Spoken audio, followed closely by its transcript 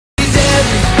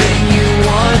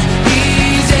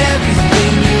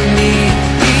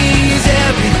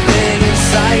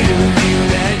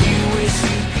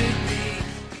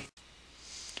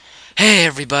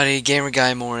everybody, Gamer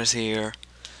Guy Morris here.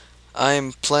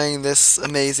 I'm playing this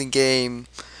amazing game,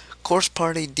 Course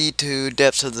Party D2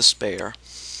 Depths of Despair.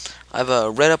 I've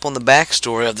read up on the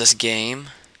backstory of this game.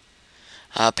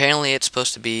 Apparently it's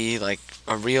supposed to be like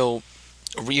a real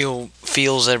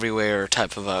feels everywhere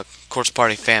type of a Course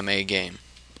Party family game.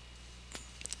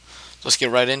 Let's get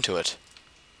right into it.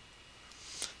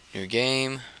 New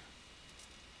game,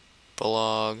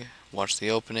 prologue, watch the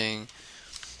opening.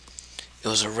 It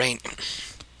was a rain.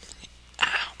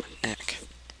 Ow, my neck.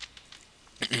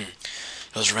 It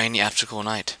was a rainy, obstacle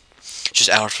night.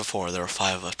 Just hours before, there were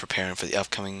 5 of us preparing for the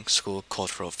upcoming school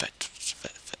cultural festival.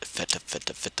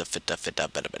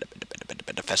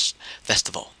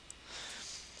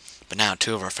 But now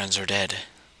 2 of our friends are dead.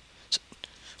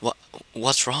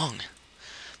 What's wrong?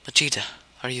 Machida,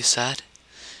 are you sad?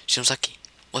 Shimzaki,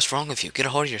 what's wrong with you? Get a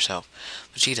hold of yourself.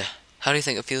 Machida, how do you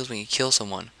think it feels when you kill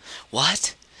someone?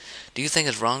 What? Do you think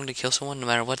it's wrong to kill someone no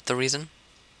matter what the reason?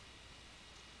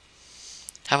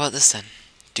 How about this then?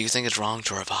 Do you think it's wrong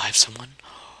to revive someone?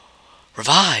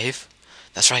 Revive?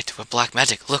 That's right, with black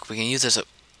magic. Look, we can use this.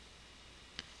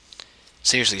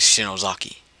 Seriously,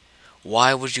 Shinozaki.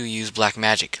 Why would you use black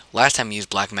magic? Last time you used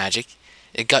black magic,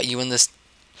 it got you in this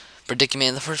predicament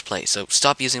in the first place. So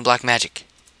stop using black magic.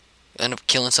 You'll end up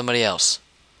killing somebody else.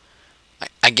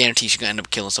 I guarantee she's going to end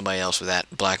up killing somebody else with that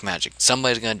black magic.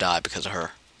 Somebody's going to die because of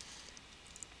her.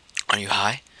 Are you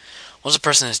high? Once a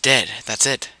person is dead, that's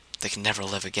it. They can never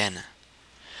live again.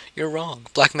 You're wrong.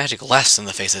 Black magic lasts in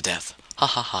the face of death. Ha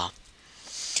ha ha.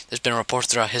 There's been reports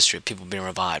throughout history of people being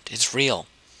revived. It's real.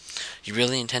 You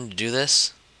really intend to do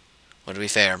this? Well, to be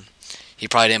fair, he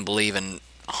probably didn't believe in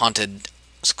haunted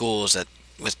schools that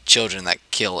with children that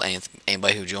kill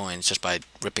anybody who joins just by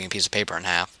ripping a piece of paper in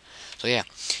half. So yeah,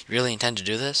 you really intend to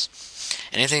do this?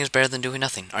 Anything is better than doing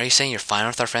nothing. Are you saying you're fine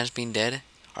with our friends being dead?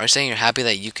 Are you saying you're happy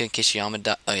that Yuka and Kishiyama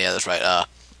died? Oh yeah, that's right.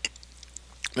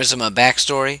 There's some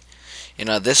backstory.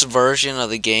 This version of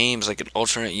the game is like an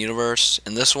alternate universe.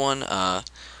 In this one,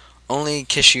 only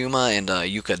Kishiyama and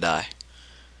Yuka die.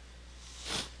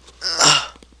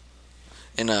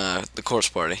 In the corpse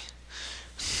party.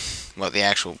 Well, the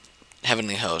actual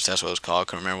heavenly host, that's what it was called. I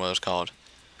couldn't remember what it was called.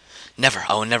 Never,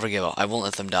 I will never give up. I won't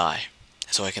let them die.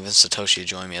 So I convinced Satoshi to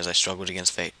join me as I struggled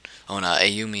against fate. Oh, and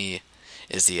Ayumi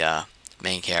is the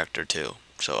main character too.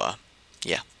 So,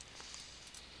 yeah.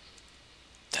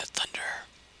 That thunder.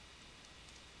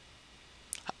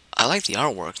 I like the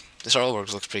artwork. This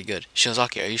artwork looks pretty good.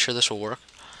 Shinozaki, are you sure this will work?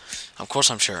 Of course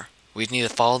I'm sure. We need to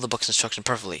follow the book's instruction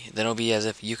perfectly. Then it'll be as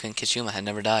if Yuka and Kishiyama had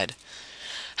never died.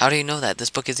 How do you know that? This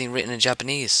book isn't written in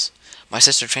Japanese. My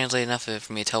sister translated enough of it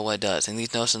for me to tell what it does, and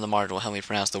these notes in the margin will help me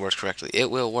pronounce the words correctly. It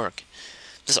will work.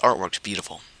 This artwork's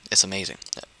beautiful. It's amazing.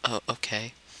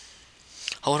 Okay.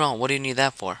 Hold on, what do you need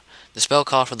that for? The spell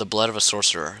calls for the blood of a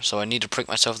sorcerer, so I need to prick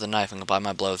myself with a knife and combine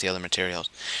my blood with the other materials.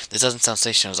 This doesn't sound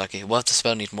safe, Shinozaki. What if the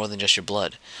spell needs more than just your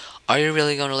blood? Are you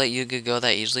really going to let Yuga go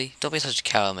that easily? Don't be such a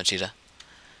coward, Machida.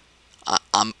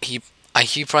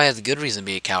 He probably has a good reason to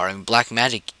be a coward. I mean, black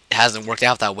magic hasn't worked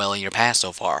out that well in your past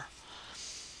so far.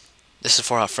 This is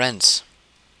for our friends.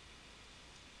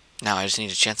 Now I just need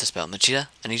to chant the spell. Machida,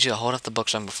 I need you to hold up the book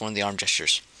so I'm performing the arm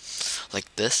gestures.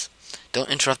 Like this. Don't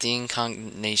interrupt the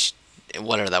incarnation,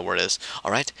 whatever that word is.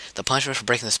 Alright? The punishment for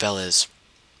breaking the spell is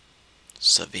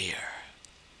severe.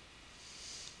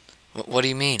 What do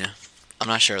you mean? I'm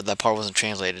not sure. That part wasn't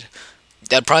translated.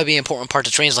 That'd probably be an important part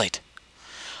to translate.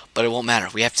 But it won't matter.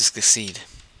 We have to succeed.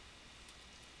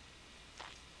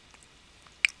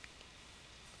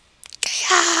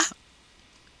 Kaya!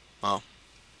 Oh.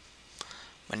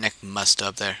 My neck messed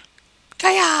up there.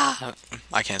 Kaya!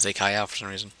 I can't say Kaya for some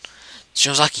reason.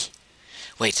 Shinozaki!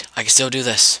 Wait, I can still do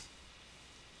this.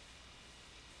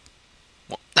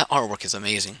 Well, that artwork is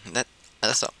amazing.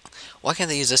 Why can't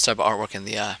they use this type of artwork in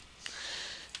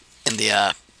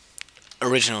the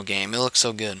original game? It looks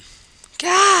so good.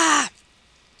 Gah!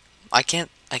 I can't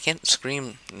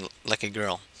scream like a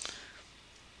girl.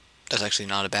 That's actually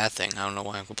not a bad thing. I don't know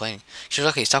why I'm complaining.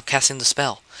 Shinozaki, stop casting the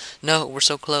spell. No, we're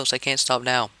so close. I can't stop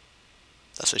now.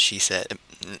 That's what she said.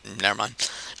 Never mind.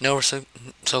 No, we're so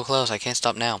close. I can't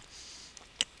stop now.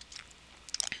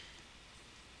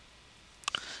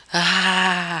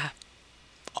 Ah!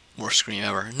 Worst scream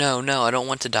ever. No, I don't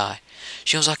want to die.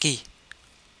 Shinozaki!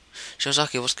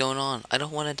 Shinozaki, what's going on? I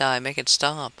don't want to die. Make it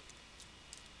stop.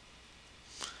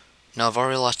 No, I've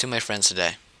already lost 2 of my friends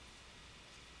today.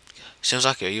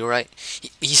 Shinozaki, are you alright?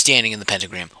 He's standing in the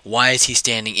pentagram. Why is he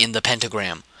standing in the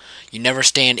pentagram? You never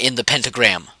stand in the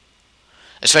pentagram.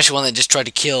 Especially one that just tried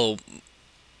to kill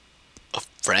a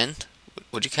friend?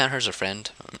 Would you count her as a friend?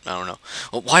 I don't know.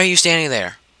 Well, why are you standing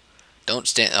there? Don't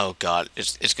stand. Oh god,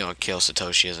 it's gonna kill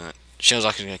Satoshi, isn't it?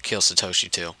 Shinozaki's gonna kill Satoshi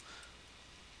too.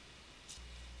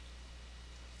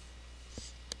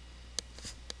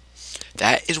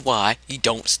 That is why you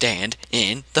don't stand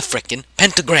in the frickin'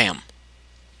 pentagram.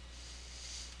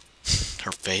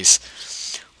 Her face.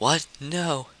 What?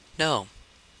 No, no.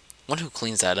 Wonder who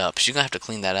cleans that up. She's gonna have to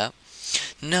clean that up.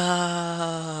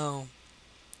 No.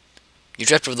 You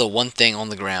tripped over the one thing on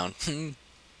the ground.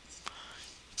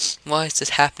 Why is this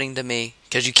happening to me?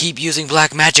 Because you keep using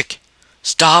black magic.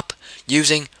 Stop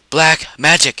using black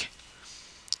magic.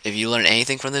 If you learn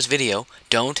anything from this video,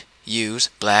 don't use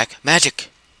black magic.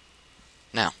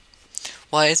 Now,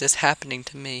 why is this happening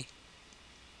to me?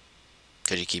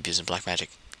 Because you keep using black magic.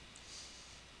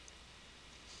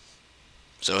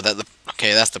 So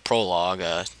that's the prologue.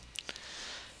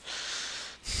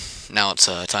 Now it's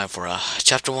time for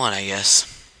chapter 1, I guess.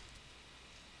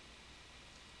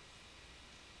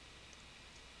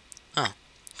 Oh,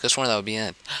 just sworn that would be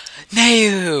it.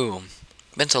 No!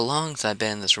 Been so long since I've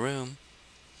been in this room.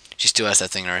 She still has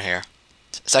that thing in her hair.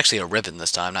 It's actually a ribbon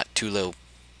this time, not two little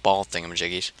ball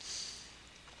thingamajiggies.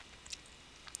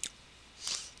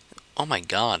 Oh my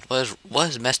god, what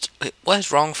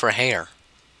is wrong for hair?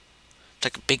 It's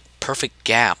like a big perfect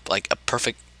gap, like a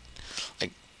perfect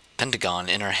like pentagon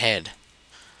in her head.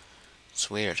 It's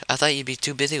weird. I thought you'd be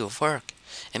too busy with work.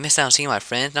 And missed out on seeing my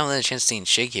friends. Not really a chance of seeing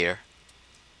Shig here.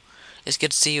 It's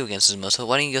good to see you again, Suzumoto.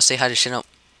 Why don't you go say hi to Shino?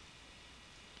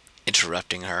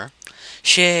 Interrupting her.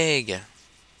 Shig!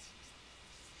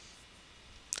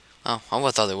 Oh, I would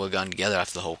have thought they would have gotten together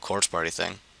after the whole corpse party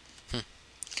thing.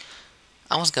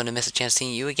 I was going to miss a chance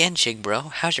seeing you again, Shig bro.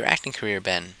 How's your acting career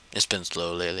been? It's been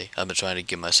slow lately. I've been trying to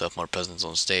give myself more presence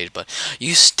on stage, but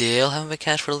you still haven't been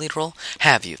cast for a lead role?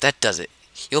 Have you? That does it.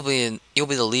 You'll be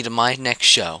the lead of my next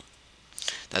show.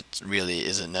 That really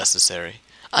isn't necessary.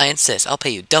 I insist. I'll pay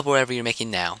you double whatever you're making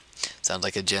now. Sounds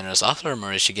like a generous offer,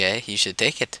 Morishige. You should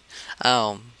take it.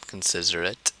 I'll consider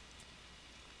it.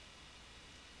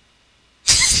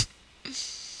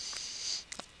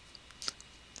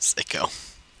 Sicko.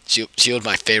 She was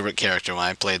my favorite character when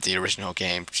I played the original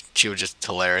game. She was just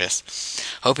hilarious.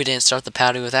 Hope you didn't start the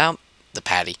party without... The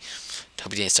patty.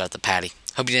 Hope you didn't start the patty.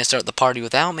 Hope you didn't start the party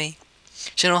without me.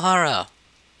 Shinohara!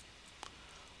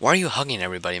 Why are you hugging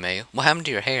everybody, Mayu? What happened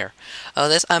to your hair? Oh,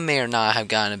 this I may or not have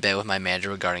gotten in bed with my manager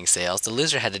regarding sales. The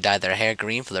loser had to dye their hair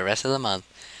green for the rest of the month.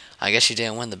 I guess she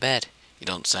didn't win the bet. You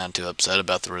don't sound too upset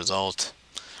about the result.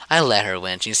 I let her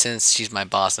win, since she's my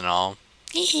boss and all.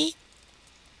 Hee hee.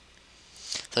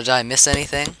 So did I miss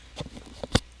anything?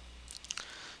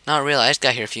 Not really, I just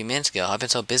got here a few minutes ago. I've been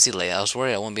so busy lately, I was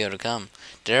worried I wouldn't be able to come.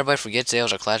 Did everybody forget today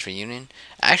was our class reunion?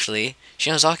 Actually,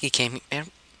 Shinozaki came here.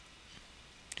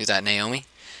 Who's that, Naomi?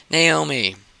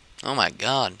 Naomi! Oh my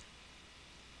god.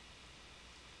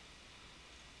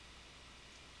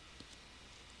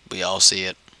 We all see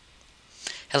it.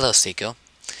 Hello, Seiko.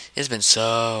 It's been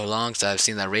so long since I've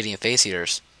seen that radiant face of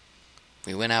yours.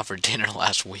 We went out for dinner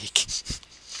last week.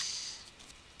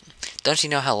 Don't you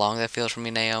know how long that feels for me,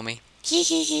 Naomi? Hee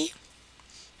hee hee.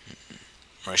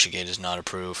 Morishige does not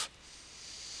approve.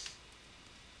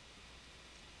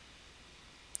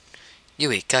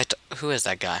 Yui, who is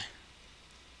that guy?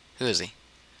 Who is he?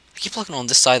 I keep looking on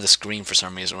this side of the screen for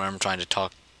some reason when I'm trying to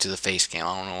talk to the face cam.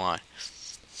 I don't know why.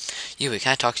 Yui,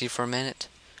 can I talk to you for a minute?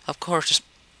 Of course. Just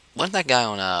wasn't that guy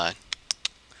on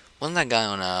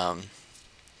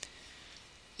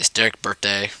it's Derek's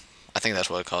birthday. I think that's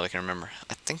what it's called. I can remember.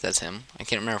 I think that's him. I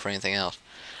can't remember for anything else.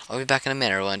 I'll be back in a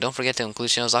minute, everyone. Don't forget to include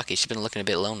Shinozaki. She's been looking a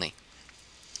bit lonely.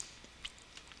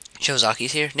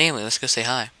 Shinozaki's here? Naomi, let's go say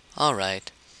hi.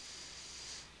 Alright.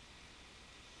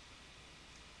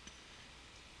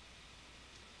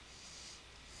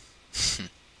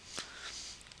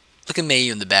 Look at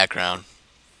Mayu in the background.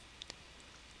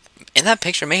 In that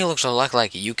picture, Mayu looks a lot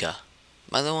like Yuka.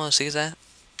 Am I the one who sees that?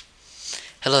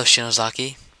 Hello,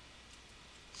 Shinozaki.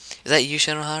 Is that you,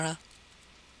 Shinohara?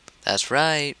 That's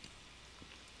right.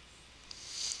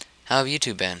 How have you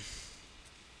two been?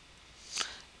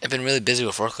 I've been really busy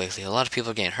with work lately. A lot of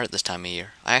people are getting hurt this time of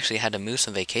year. I actually had to move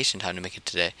some vacation time to make it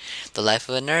today. The life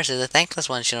of a nurse is a thankless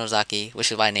one, Shinozaki,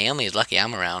 which is why Naomi is lucky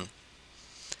I'm around.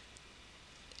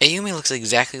 Ayumi looks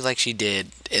exactly like she did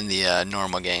in the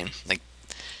normal game. Like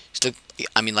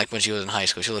when she was in high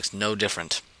school, she looks no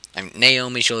different. I mean,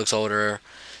 Naomi, she looks older.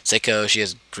 Seiko, she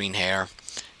has green hair.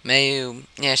 Mayu,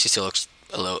 yeah, she still looks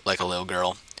like a little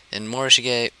girl. And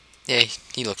Morishige, yeah,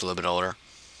 he looked a little bit older.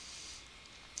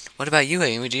 What about you,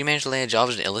 Ayumi? Did you manage to land a job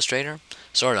as an illustrator?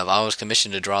 Sort of. I was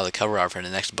commissioned to draw the cover art for the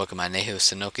next book of my Nehu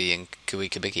Sanoki and Kui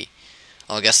Kabiki.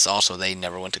 Well, I guess also they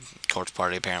never went to corpse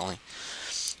party, apparently.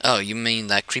 Oh, you mean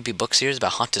that creepy book series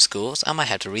about haunted schools? I might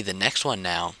have to read the next one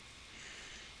now.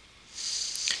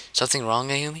 Something wrong,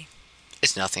 Ayumi?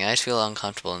 It's nothing. I just feel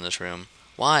uncomfortable in this room.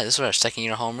 Why? This is our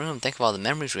second-year homeroom. Think of all the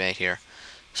memories we made here.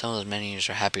 Some of those memories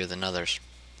are happier than others.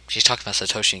 She's talking about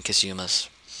Satoshi and Kisuyuma's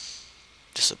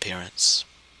disappearance.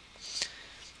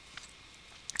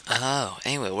 Oh,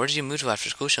 anyway, where did you move to after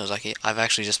school, Shinozaki? I've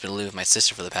actually just been living with my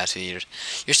sister for the past few years.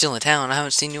 You're still in town. I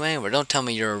haven't seen you anywhere. Don't tell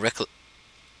me you're a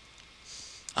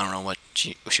I don't know what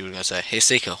she was going to say. Hey,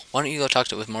 Seiko, why don't you go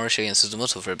talk with Morishi and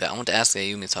Suzumoto for a bit? I want to ask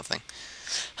Ayumi something.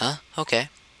 Huh? Okay.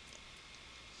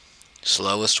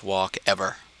 Slowest walk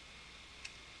ever.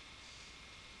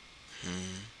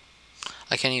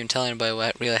 I can't even tell anybody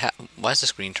what really happened. Why is the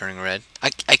screen turning red? I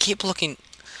keep looking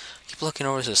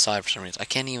over to the side for some reason. I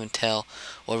can't even tell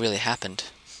what really happened.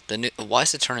 Why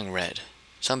is it turning red?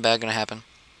 Something bad gonna happen?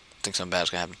 I think something bad's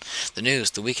gonna happen. The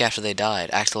news, the week after they died,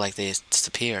 acted like they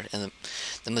disappeared, and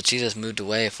the Machidas moved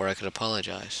away before I could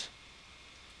apologize.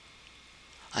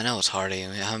 I know it's hard,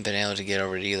 Amy. I haven't been able to get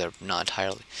over it either, not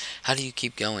entirely. How do you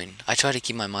keep going? I try to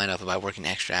keep my mind up by working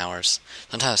extra hours.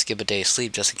 Sometimes I skip a day's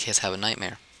sleep just in case I have a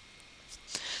nightmare.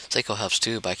 Seiko helps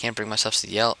too, but I can't bring myself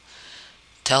to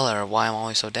tell her why I'm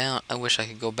always so down. I wish I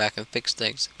could go back and fix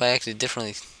things. If I acted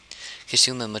differently,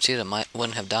 Kisuma and Machida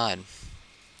wouldn't have died.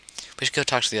 We should go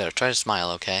talk to the other. Try to smile,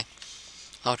 okay?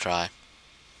 I'll try.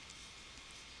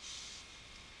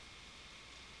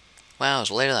 Wow,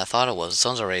 it's later than I thought it was. The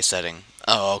sun's already setting.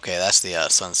 Oh, okay, that's the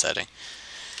sun setting.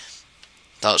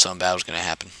 Thought something bad was going to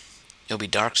happen. It'll be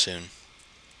dark soon.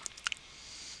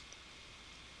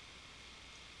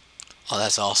 Oh,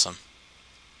 that's awesome.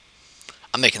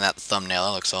 I'm making that the thumbnail.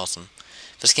 That looks awesome.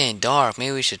 If it's getting dark,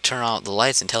 maybe we should turn out the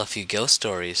lights and tell a few ghost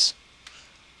stories.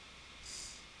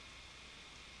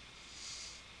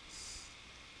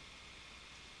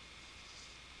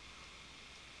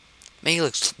 Maggie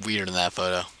looks weird in that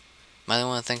photo. Am I the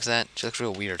one that thinks that? She looks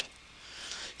real weird.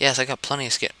 Yes, I got plenty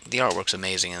of the artwork's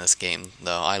amazing in this game,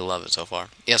 though. I love it so far.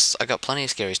 Yes, I got plenty of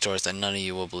scary stories that none of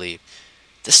you will believe.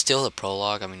 This still the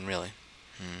prologue? I mean, really.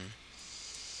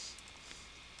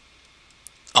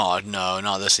 Oh, no,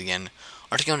 not this again.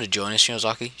 Aren't you going to join us,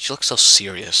 Shinozaki? She looks so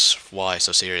serious. Why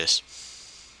so serious?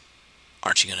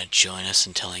 Aren't you going to join us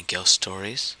in telling ghost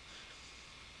stories?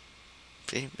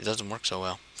 See, it doesn't work so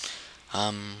well.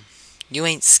 You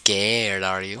ain't scared,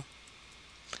 are you?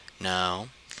 No.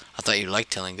 I thought you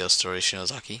liked telling ghost stories,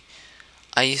 Shinozaki.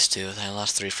 I used to, then I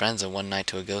lost 3 friends in one night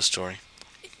to a ghost story.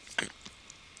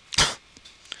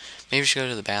 Maybe we should go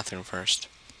to the bathroom first.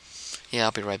 Yeah,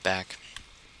 I'll be right back.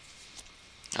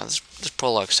 Oh, this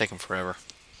prologue's taking forever.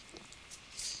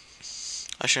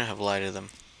 I shouldn't have lighted them.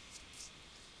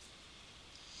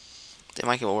 They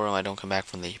might get worried when I don't come back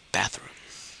from the bathroom.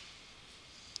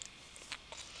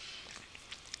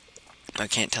 I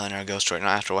can't tell another ghost story,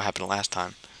 not after what happened last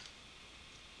time.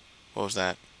 What was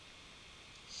that?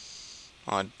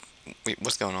 Oh, wait,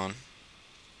 what's going on?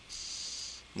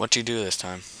 What'd you do this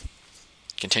time?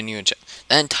 Continue and check.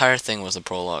 That entire thing was the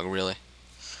prologue, really.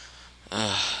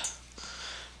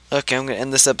 Okay, I'm gonna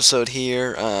end this episode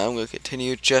here. I'm gonna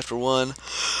continue chapter 1.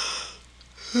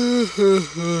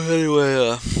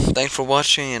 Anyway, thanks for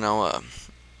watching, and I'll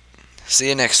see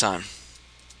you next time.